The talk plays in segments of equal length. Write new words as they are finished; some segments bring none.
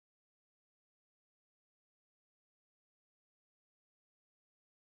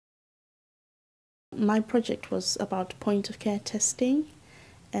My project was about point-of-care testing,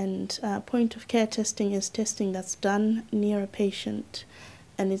 and point-of-care testing is testing that's done near a patient,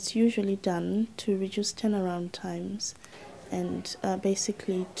 and it's usually done to reduce turnaround times and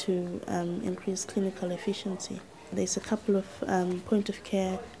basically to increase clinical efficiency. There's a couple of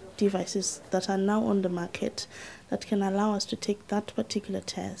point-of-care devices that are now on the market that can allow us to take that particular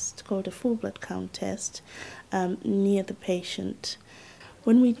test, called a full blood count test, near the patient.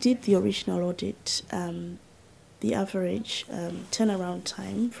 When we did the original audit, the average turnaround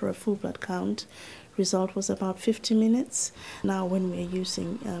time for a full blood count result was about 50 minutes. Now when we're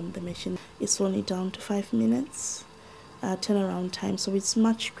using the machine, it's only down to 5 minutes turnaround time, so it's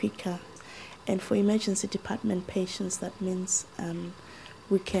much quicker. And for emergency department patients, that means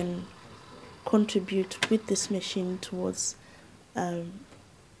we can contribute with this machine towards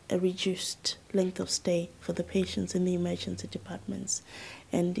a reduced length of stay for the patients in the emergency departments.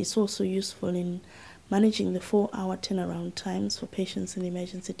 And it's also useful in managing the 4-hour turnaround times for patients in the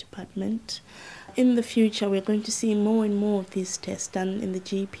emergency department. In the future, we're going to see more and more of these tests done in the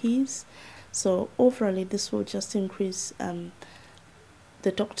GPs. So overall, this will just increase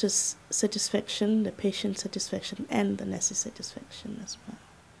the doctor's satisfaction, the patient satisfaction, and the nurse's satisfaction as well.